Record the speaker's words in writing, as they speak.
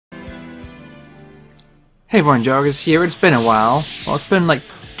Hey everyone, Jargus here. It's been a while. Well, it's been like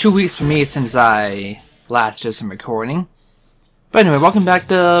 2 weeks for me since I last did some recording. But anyway, welcome back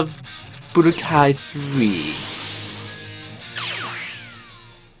to Budokai 3.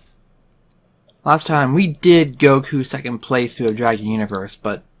 Last time we did Goku's second playthrough of Dragon Universe,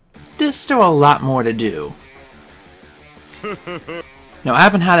 but there's still a lot more to do. Now, I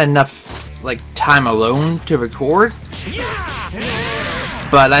haven't had enough time alone to record,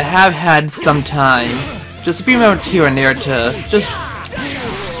 but I have had some time, just a few moments here and there, to just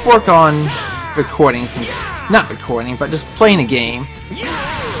work on recording some, not recording, but just playing a game.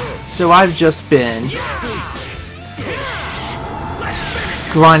 So I've just been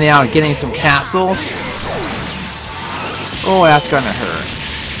grinding out and getting some capsules. Oh, that's gonna hurt.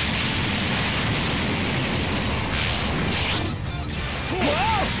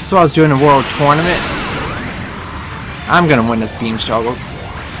 So I was doing a world tournament. I'm gonna win this beam struggle.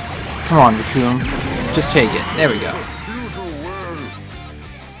 Come on, Raccoon. Just take it. There we go.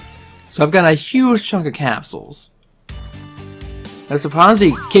 So I've got a huge chunk of capsules. Now,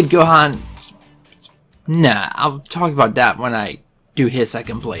 supposedly Kid Gohan... Nah, I'll talk about that when I do his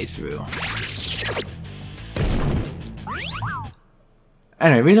second playthrough.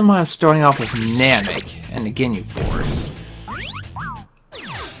 Anyway, the reason why I'm starting off with Namek and the Ginyu Force.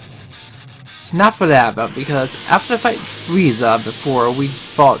 It's not for that, but because after I fight Frieza before, we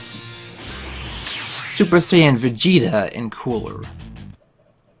fought Super Saiyan Vegeta in Cooler.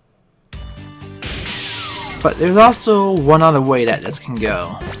 But there's also one other way that this can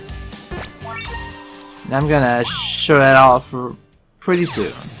go. And I'm gonna show that off pretty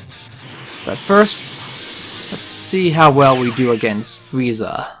soon. But first, let's see how well we do against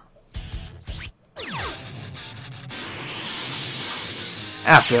Frieza.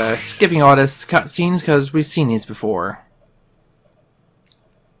 After skipping all this cutscenes, because we've seen these before.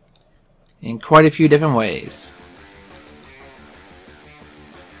 In quite a few different ways.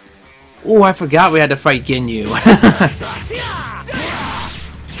 Oh, I forgot we had to fight Ginyu.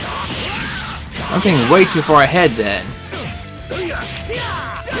 I'm thinking way too far ahead then.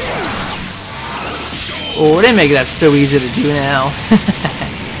 Oh, they make that so easy to do now.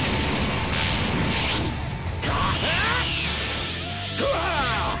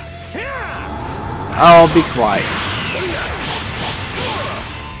 Oh, be quiet.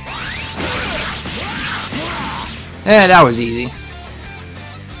 Yeah, that was easy.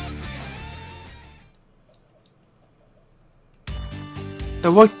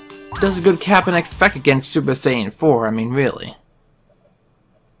 So what does a good Captain expect against Super Saiyan 4? I mean, really.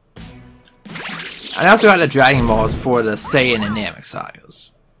 I also got the Dragon Balls for the Saiyan and Namek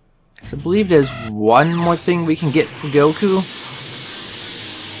sagas. So I believe there's one more thing we can get for Goku.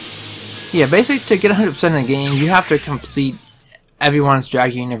 Yeah, basically to get 100% in the game, you have to complete everyone's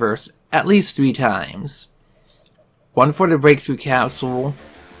Dragon Universe at least 3 times. One for the Breakthrough Capsule,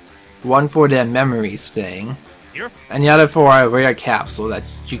 one for the Memories thing, and the other for a rare capsule that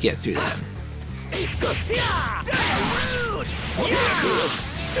you get through them.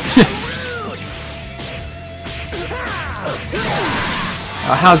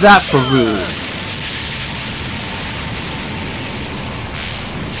 How's that for rude?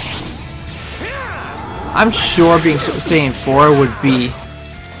 I'm sure being Super Saiyan 4 would be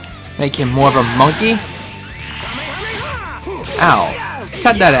make him more of a monkey. Ow.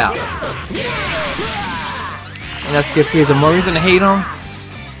 Cut that out. And that's give Frieza more reason to hate him.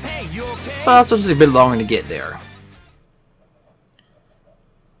 But also just a bit longer to get there.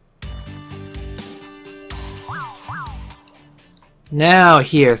 Now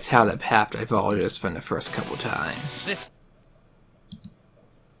here's how the path diverges from the first couple times.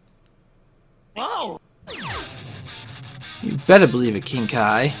 Oh. You better believe it, King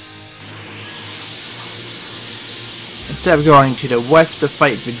Kai. Instead of going to the west to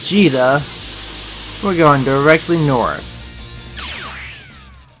fight Vegeta, we're going directly north.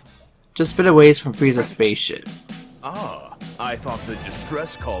 Just a bit away from Frieza's spaceship. Ah, I thought the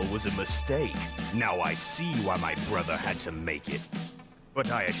distress call was a mistake. Now I see why my brother had to make it.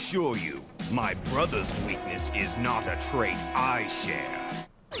 But I assure you, my brother's weakness is not a trait I share.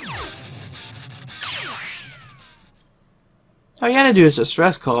 All you had to do is a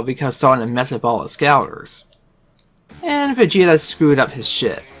distress call because Sonic messed up all the scouters. And Vegeta screwed up his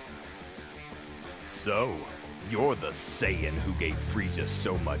ship. So, you're the Saiyan who gave Frieza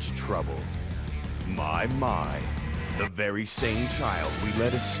so much trouble. My, the very same child we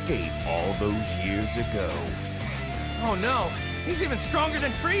let escape all those years ago. Oh no, he's even stronger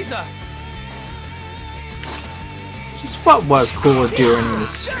than Frieza! Just what was cool during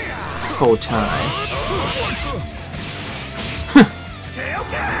this whole time?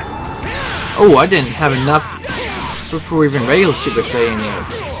 Oh, I didn't have enough before even regular Super Saiyan yet.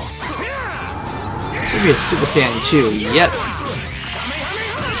 Maybe a Super Saiyan 2. Yep.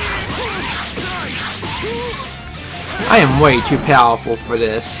 I am way too powerful for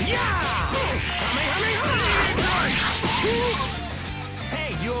this.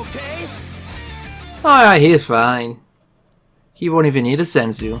 Hey, you okay? Oh, he's fine. He won't even need a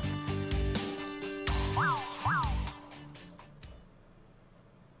senzu.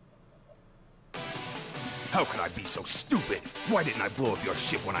 How could I be so stupid? Why didn't I blow up your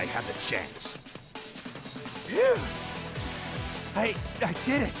ship when I had the chance? I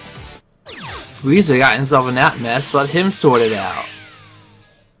did it. Frieza got himself in that mess. Let him sort it out.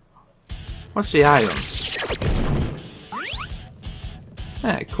 What's the item?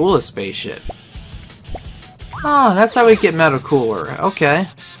 Coolest spaceship. Oh, that's how we get Metal Cooler. Okay.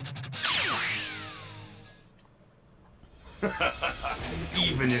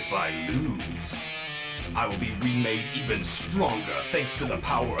 Even if I lose, I will be remade even stronger thanks to the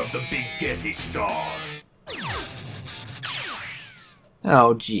power of the Big Getty Star.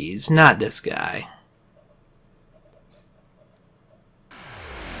 Oh, geez, not this guy.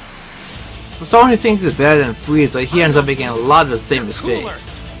 For someone who thinks he's better than Frieza, he ends up making a lot of the same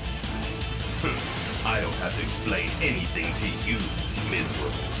mistakes. I don't have to explain anything to you,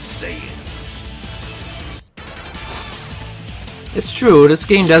 miserable Saiyan. It's true, this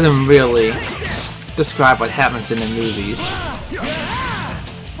game doesn't really describe what happens in the movies.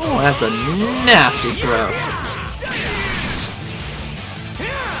 Oh, that's a nasty throw.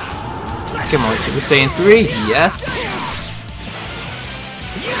 Come on, Super Saiyan 3? Yes.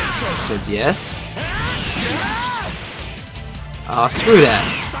 I said yes. Oh, screw that.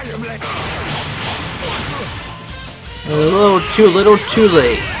 A little too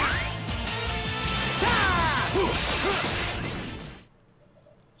late.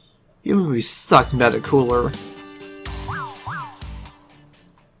 You movie sucked, Metal Cooler.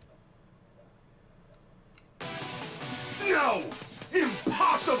 No!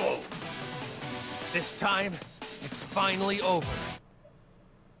 Impossible! This time, it's finally over.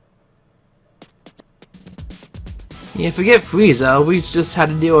 Yeah, forget Frieza, we just had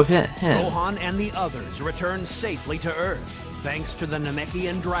to deal with him. Gohan and the others returned safely to Earth, thanks to the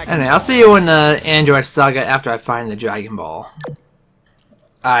Namekian Dragon Anyway, I'll see you in the Android Saga after I find the Dragon Ball.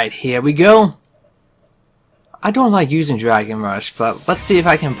 Alright, here we go. I don't like using Dragon Rush, but let's see if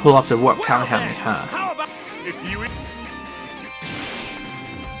I can pull off the Warp Kamehameha. How about if you...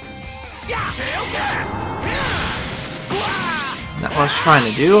 Not what I was trying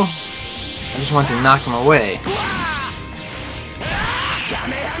to do. I just wanted to knock him away.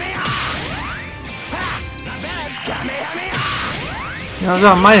 You know,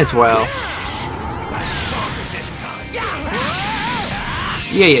 I might as well.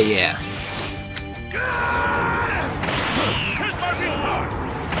 Yeah.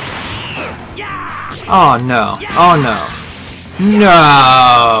 Oh no. Oh no.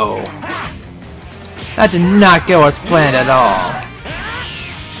 No! That did not go as planned at all.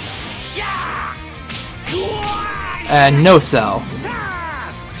 And no cell.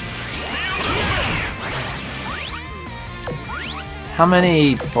 How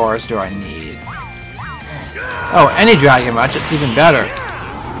many bars do I need? Oh, any Dragon Rush, it's even better.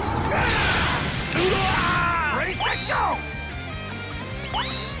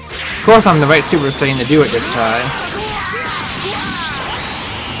 Of course I'm the right Super Saiyan to do it this time.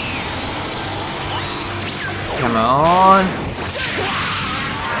 Come on.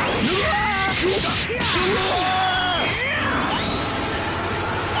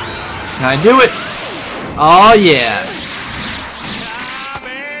 Can I do it? Oh yeah.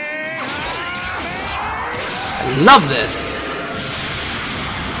 I love this.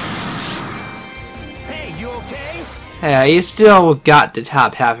 Hey, you okay? Hey, he still got the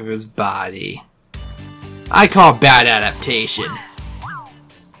top half of his body. I call bad adaptation.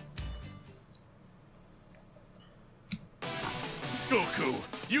 Goku,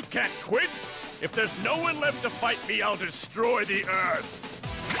 you can't quit! If there's no one left to fight me, I'll destroy the Earth!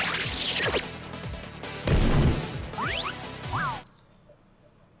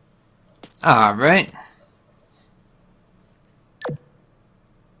 Alright.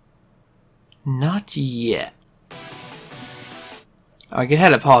 Not yet. I had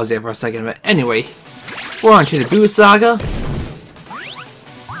to pause there for a second, but anyway. We're on to the Buu Saga.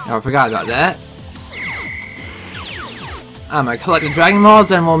 Oh, I forgot about that. I'm gonna collect the Dragon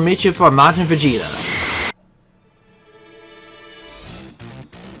Balls and we'll meet you for Mountain Vegeta.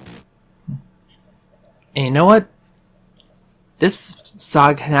 And you know what? This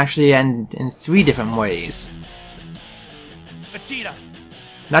saga can actually end in 3 different ways. Vegeta,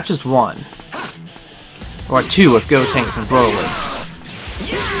 Not just one. Or 2 with Gotenks and Broly.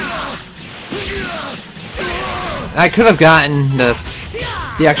 I could have gotten the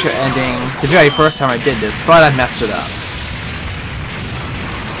extra ending the very first time I did this, but I messed it up.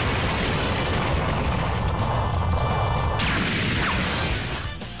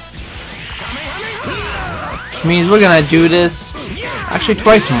 Which means we're gonna do this actually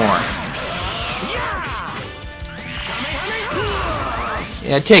twice more.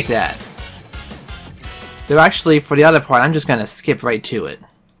 Yeah, take that. Though actually, for the other part, I'm just gonna skip right to it.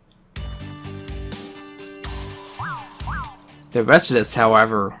 The rest of this,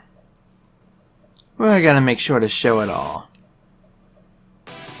 however, we're gonna make sure to show it all.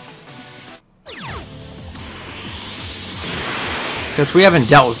 Because we haven't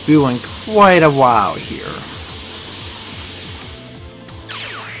dealt with Boo in quite a while here.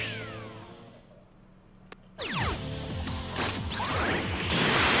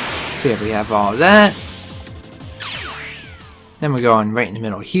 So if we have all of that, then we're going right in the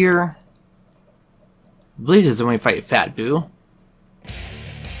middle here. I believe this is when we fight Fat Boo.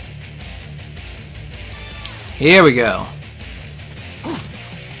 Here we go.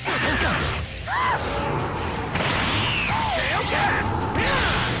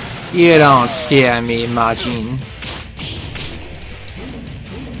 You don't scare me, Majin.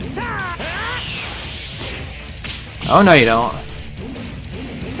 Oh no, you don't.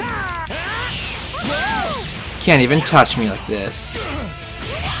 Can't even touch me like this.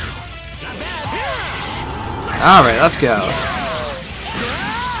 Alright, let's go.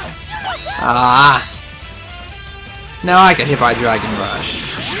 Ah. Now I get hit by Dragon Rush.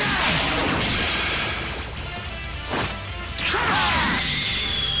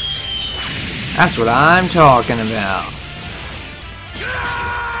 That's what I'm talking about.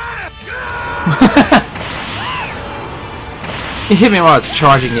 He hit me while I was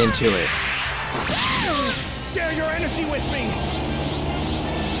charging into it. Share your energy with me.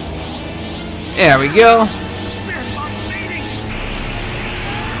 There we go. The spirit box leading.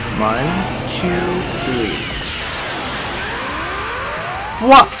 1, 2, 3.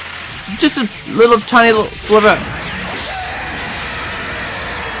 What? Just a little tiny little sliver.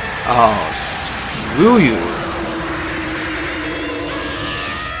 Oh, screw you.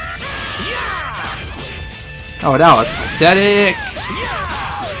 Oh, that was pathetic.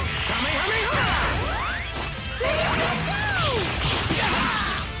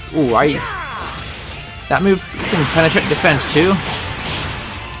 Ooh, that move can penetrate defense too.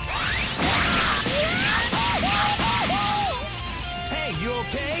 Hey, you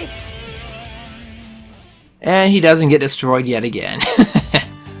okay? And he doesn't get destroyed yet again.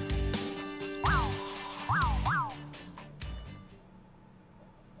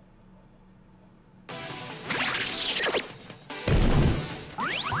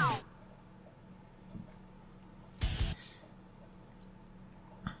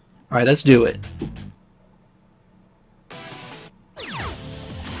 Alright, let's do it.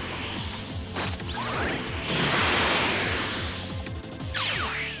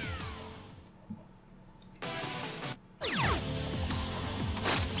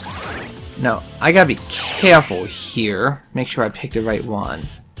 No, I gotta be careful here. Make sure I pick the right one.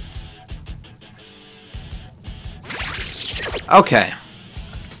 Okay.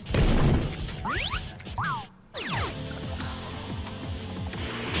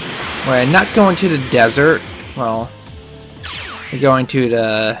 We're not going to the desert. Well, we're going to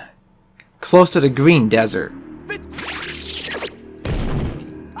the... close to the green desert.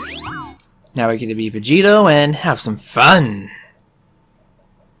 Now we get to be Vegito and have some fun.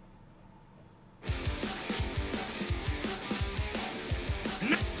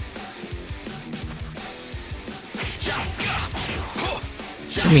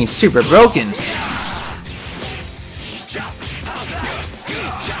 I mean, super broken.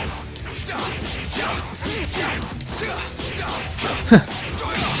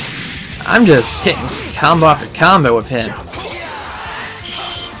 I'm just hitting combo after combo with him.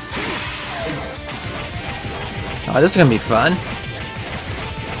 Oh, this is gonna be fun.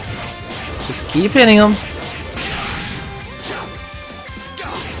 Just keep hitting him.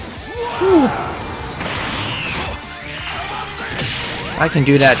 Whew. I can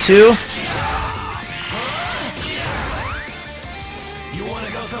do that too. You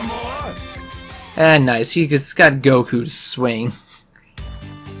wanna go some more? And nice, he just got Goku to swing.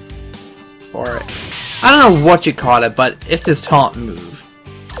 Or, I don't know what you call it, but it's his taunt move.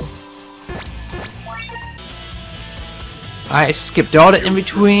 I skipped all the in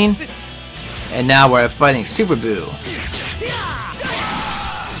between, and now we're fighting Super Boo.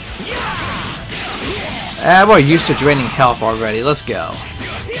 We're used to draining health already. Let's go.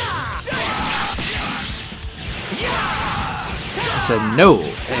 I said no,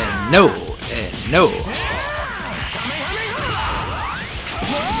 and no, and no.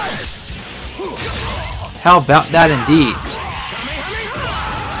 How about that indeed?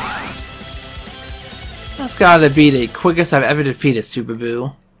 That's gotta be the quickest I've ever defeated Super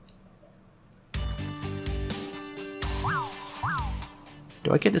Boo.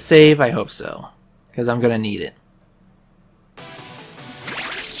 Do I get to save? I hope so. Because I'm gonna need it.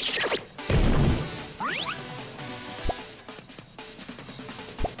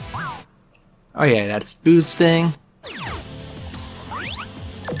 Oh yeah, that's boosting.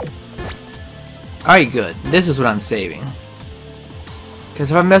 Alright, good. This is what I'm saving. Because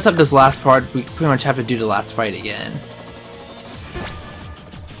if I mess up this last part, we pretty much have to do the last fight again.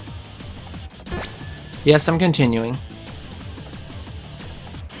 Yes, I'm continuing.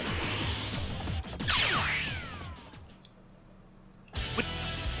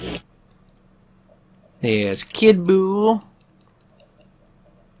 There's Kid Boo.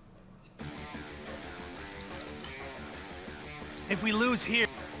 If we lose here,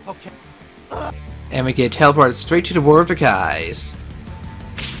 okay. And we get teleported straight to the War of the Kais.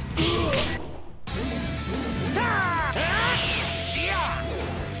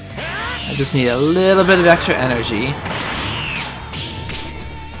 I just need a little bit of extra energy.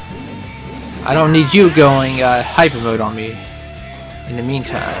 I don't need you going hyper mode on me in the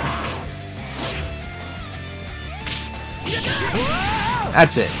meantime.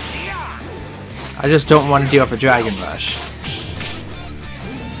 That's it. I just don't want to deal with a Dragon Rush.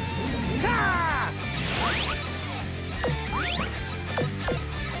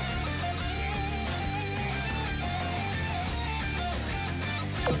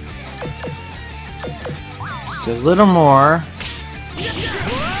 Just a little more.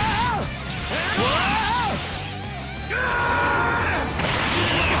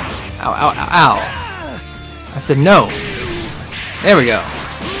 Ow, ow, ow, ow. I said no. There we go.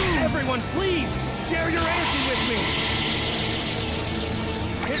 Everyone, please share your energy with me.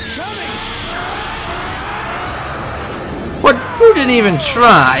 It's coming. What? Boo didn't even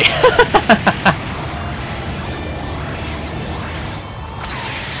try.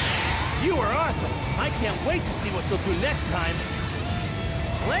 You are awesome. I can't wait to see what you'll do next time.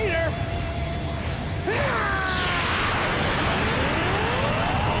 Later.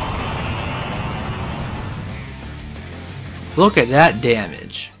 Look at that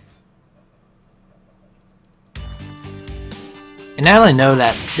damage. And I only know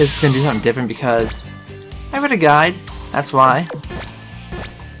that this is going to do something different because I read a guide. That's why.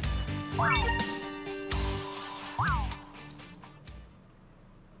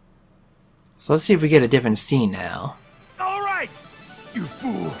 So let's see if we get a different scene now. All right, you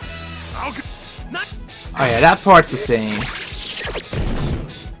fool! Not. Oh yeah, that part's the same.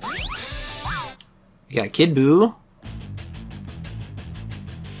 We got Kid Boo.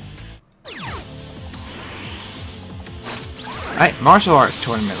 Alright, martial arts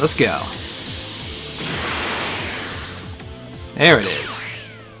tournament, let's go. There it is.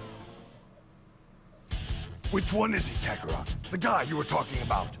 Which one is he, Kakarot? The guy you were talking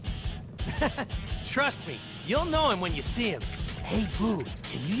about. Trust me, you'll know him when you see him. Hey, Boo,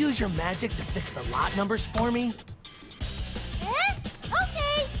 can you use your magic to fix the lot numbers for me? Eh?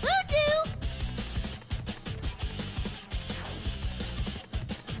 Okay, will do.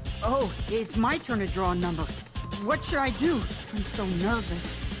 Oh, it's my turn to draw a number. What should I do? I'm so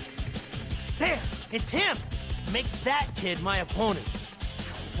nervous. There, it's him. Make that kid my opponent.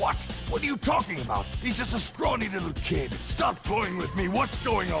 What? What are you talking about? He's just a scrawny little kid. Stop toying with me. What's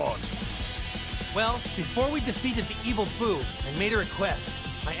going on? Well, before we defeated the evil Boo, I made a request.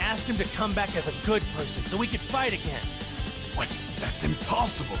 I asked him to come back as a good person so we could fight again. What? That's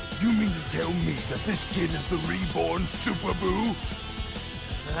impossible. You mean to tell me that this kid is the reborn Super Boo?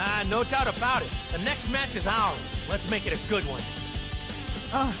 Ah, no doubt about it. The next match is ours. Let's make it a good one.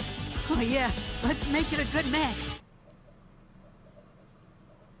 Oh yeah, let's make it a good match.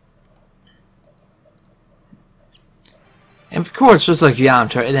 And of course, just like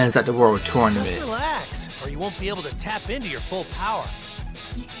Yamcha, it ends at the World Tournament. Just relax, or you won't be able to tap into your full power.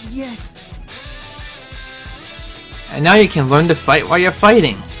 Yes. And now you can learn to fight while you're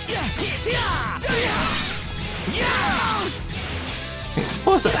fighting.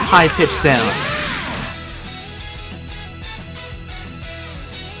 What was that high-pitched sound?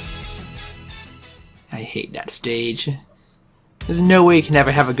 I hate that stage. There's no way you can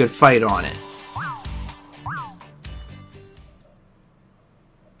ever have a good fight on it.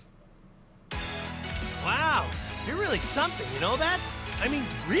 Wow, you're really something, you know that? I mean,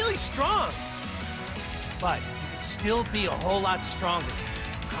 really strong. But you could still be a whole lot stronger.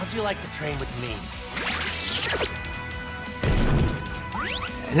 How'd you like to train with me?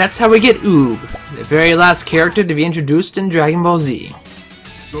 And that's how we get Oob, the very last character to be introduced in Dragon Ball Z.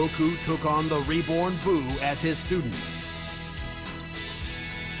 Goku took on the reborn Buu as his student.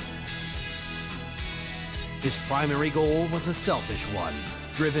 His primary goal was a selfish one,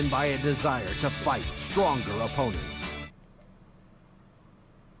 driven by a desire to fight stronger opponents.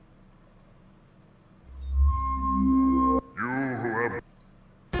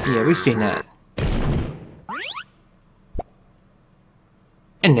 Yeah, we've seen that.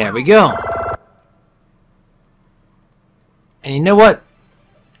 And there we go. And you know what?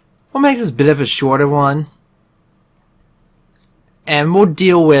 We'll make this a bit of a shorter one. And we'll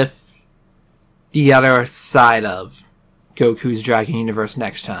deal with the other side of Goku's Dragon Universe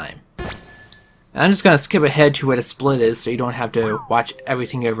next time. And I'm just going to skip ahead to where the split is so you don't have to watch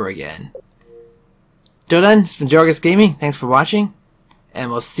everything over again. Till then, it's been Jargus Gaming. Thanks for watching. And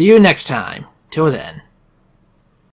we'll see you next time. Till then.